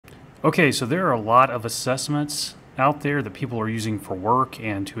Okay, so there are a lot of assessments out there that people are using for work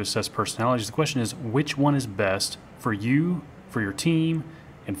and to assess personalities. The question is, which one is best for you, for your team,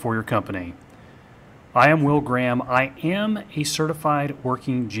 and for your company? I am Will Graham. I am a certified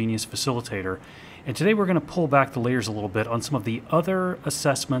Working Genius facilitator, and today we're going to pull back the layers a little bit on some of the other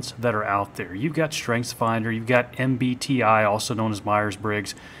assessments that are out there. You've got StrengthsFinder, you've got MBTI, also known as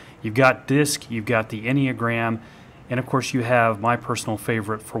Myers-Briggs, you've got DISC, you've got the Enneagram, and of course you have my personal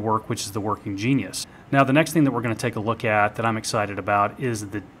favorite for work, which is the Working Genius. Now the next thing that we're going to take a look at that I'm excited about is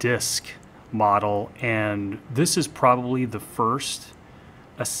the DISC model, and this is probably the first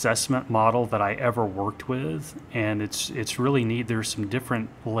assessment model that I ever worked with, and it's really neat. There's some different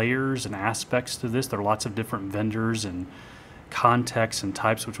layers and aspects to this. There are lots of different vendors and contexts and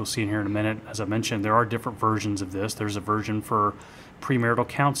types, which we'll see in here in a minute. As I mentioned, there are different versions of this. There's a version for premarital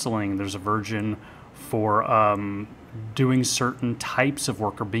counseling. There's a version for doing certain types of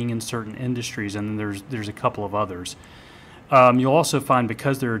work or being in certain industries, and then there's a couple of others. You'll also find,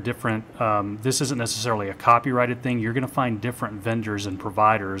 because there are different, this isn't necessarily a copyrighted thing, you're going to find different vendors and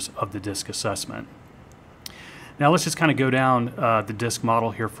providers of the DISC assessment. Now let's just kind of go down the DISC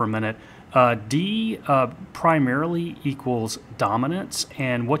model here for a minute. D primarily equals dominance,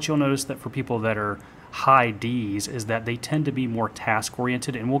 and what you'll notice that for people that are high Ds is that they tend to be more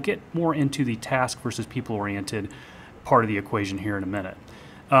task-oriented, and we'll get more into the task versus people-oriented part of the equation here in a minute.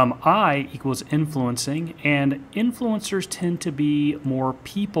 I equals influencing, and influencers tend to be more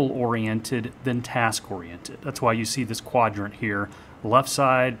people-oriented than task-oriented. That's why you see this quadrant here. Left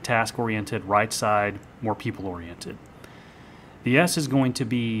side, task-oriented, right side, more people-oriented. The S is going to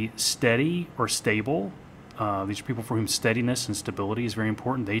be steady or stable. These are people for whom steadiness and stability is very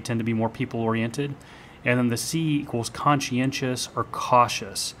important. They tend to be more people-oriented. And then the C equals conscientious or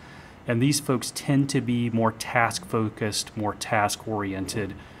cautious. And these folks tend to be more task-focused, more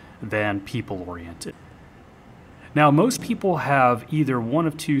task-oriented than people-oriented. Now, most people have either one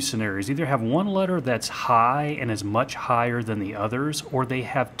of two scenarios. Either have one letter that's high and is much higher than the others, or they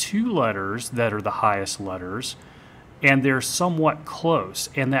have two letters that are the highest letters, and they're somewhat close.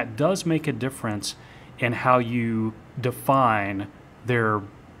 And that does make a difference in how you define their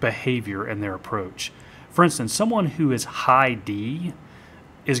behavior and their approach. For instance, someone who is high D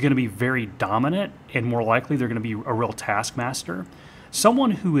is going to be very dominant, and more likely they're going to be a real taskmaster.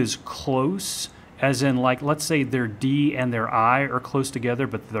 Someone who is close, as in, like, let's say their D and their I are close together,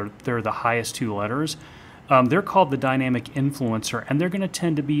 but they're the highest two letters, they're called the dynamic influencer, and they're going to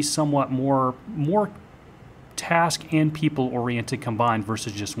tend to be somewhat more task and people oriented combined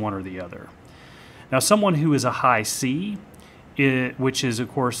versus just one or the other. Now, someone who is a high C, which is of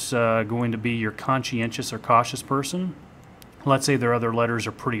course going to be your conscientious or cautious person, let's say their other letters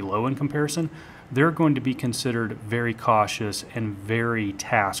are pretty low in comparison, they're going to be considered very cautious and very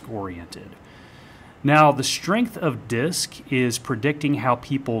task-oriented. Now, the strength of DISC is predicting how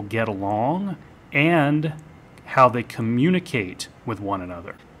people get along and how they communicate with one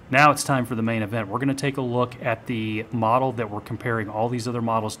another. Now it's time for the main event. We're going to take a look at the model that we're comparing all these other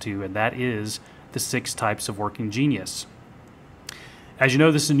models to, and that is the 6 types of Working Genius. As you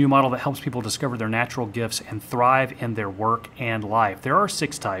know, this is a new model that helps people discover their natural gifts and thrive in their work and life. There are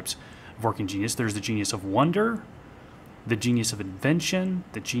 6 types of Working Genius. There's the genius of wonder, the genius of invention,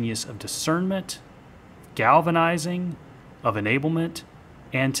 the genius of discernment, galvanizing, of enablement,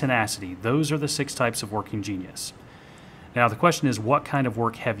 and tenacity. Those are the 6 types of Working Genius. Now the question is, what kind of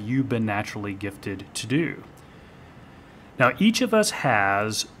work have you been naturally gifted to do? Now, each of us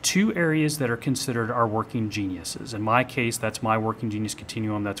has 2 areas that are considered our Working Geniuses. In my case, that's my Working Genius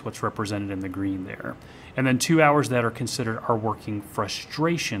continuum. That's what's represented in the green there. And then 2 hours that are considered our working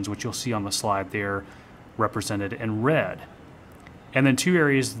frustrations, which you'll see on the slide there, represented in red. And then 2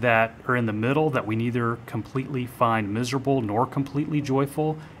 areas that are in the middle that we neither completely find miserable nor completely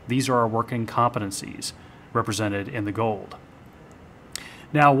joyful. These are our working competencies, represented in the gold.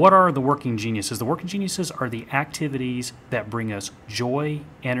 Now, what are the Working Geniuses? The Working Geniuses are the activities that bring us joy,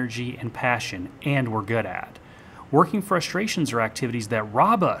 energy, and passion, and we're good at. Working frustrations are activities that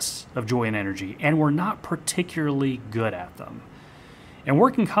rob us of joy and energy, and we're not particularly good at them. And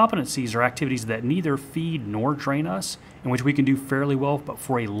working competencies are activities that neither feed nor drain us, in which we can do fairly well, but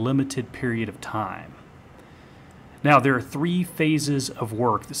for a limited period of time. Now, there are 3 phases of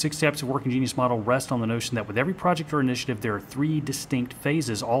work. The 6 types of Working Genius model rest on the notion that with every project or initiative, there are 3 distinct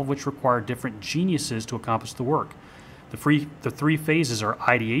phases, all of which require different geniuses to accomplish the work. The 3 phases are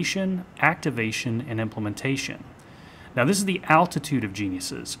ideation, activation, and implementation. Now, this is the altitude of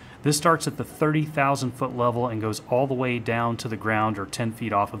geniuses. This starts at the 30,000 foot level and goes all the way down to the ground, or 10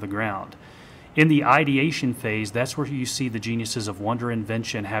 feet off of the ground. In the ideation phase, that's where you see the geniuses of wonder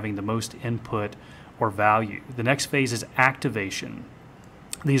invention having the most input or value. The next phase is activation.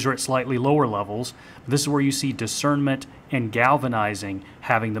 These are at slightly lower levels. This is where you see discernment and galvanizing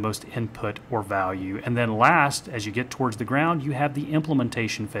having the most input or value. And then last, as you get towards the ground, you have the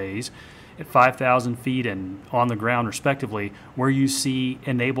implementation phase at 5,000 feet and on the ground respectively, where you see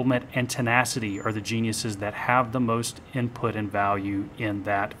enablement and tenacity are the geniuses that have the most input and value in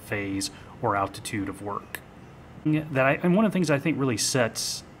that phase or altitude of work. And one of the things I think really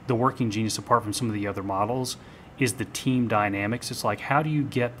sets the working genius apart from some of the other models is the team dynamics. It's like, how do you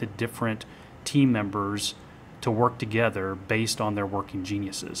get the different team members to work together based on their working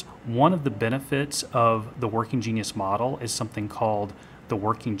geniuses? One of the benefits of the working genius model is something called the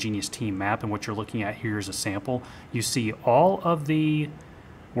working genius team map, and what you're looking at here is a sample. You see all of the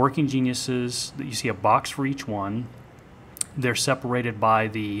working geniuses, you see a box for each one. They're separated by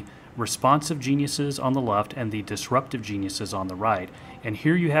the responsive geniuses on the left and the disruptive geniuses on the right. And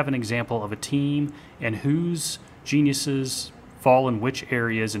here you have an example of a team and whose geniuses fall in which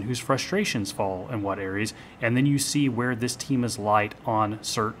areas and whose frustrations fall in what areas. And then you see where this team is light on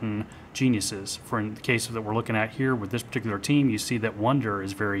certain geniuses. For in the case that we're looking at here with this particular team, you see that wonder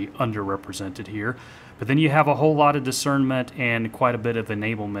is very underrepresented here. But then you have a whole lot of discernment and quite a bit of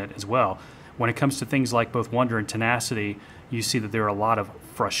enablement as well. When it comes to things like both wonder and tenacity, you see that there are a lot of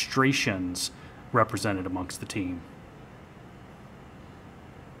frustrations represented amongst the team.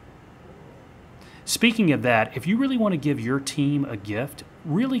 Speaking of that, if you really want to give your team a gift,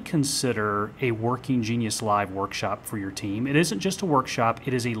 really consider a Working Genius Live workshop for your team. It isn't just a workshop,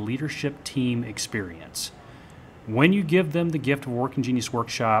 it is a leadership team experience. When you give them the gift of a Working Genius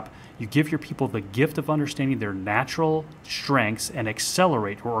workshop, you give your people the gift of understanding their natural strengths and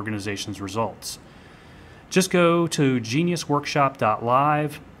accelerate your organization's results. Just go to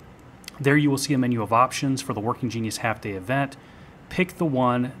geniusworkshop.live. There you will see a menu of options for the Working Genius half-day event. Pick the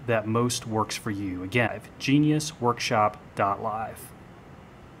one that most works for you. Again, geniusworkshop.live.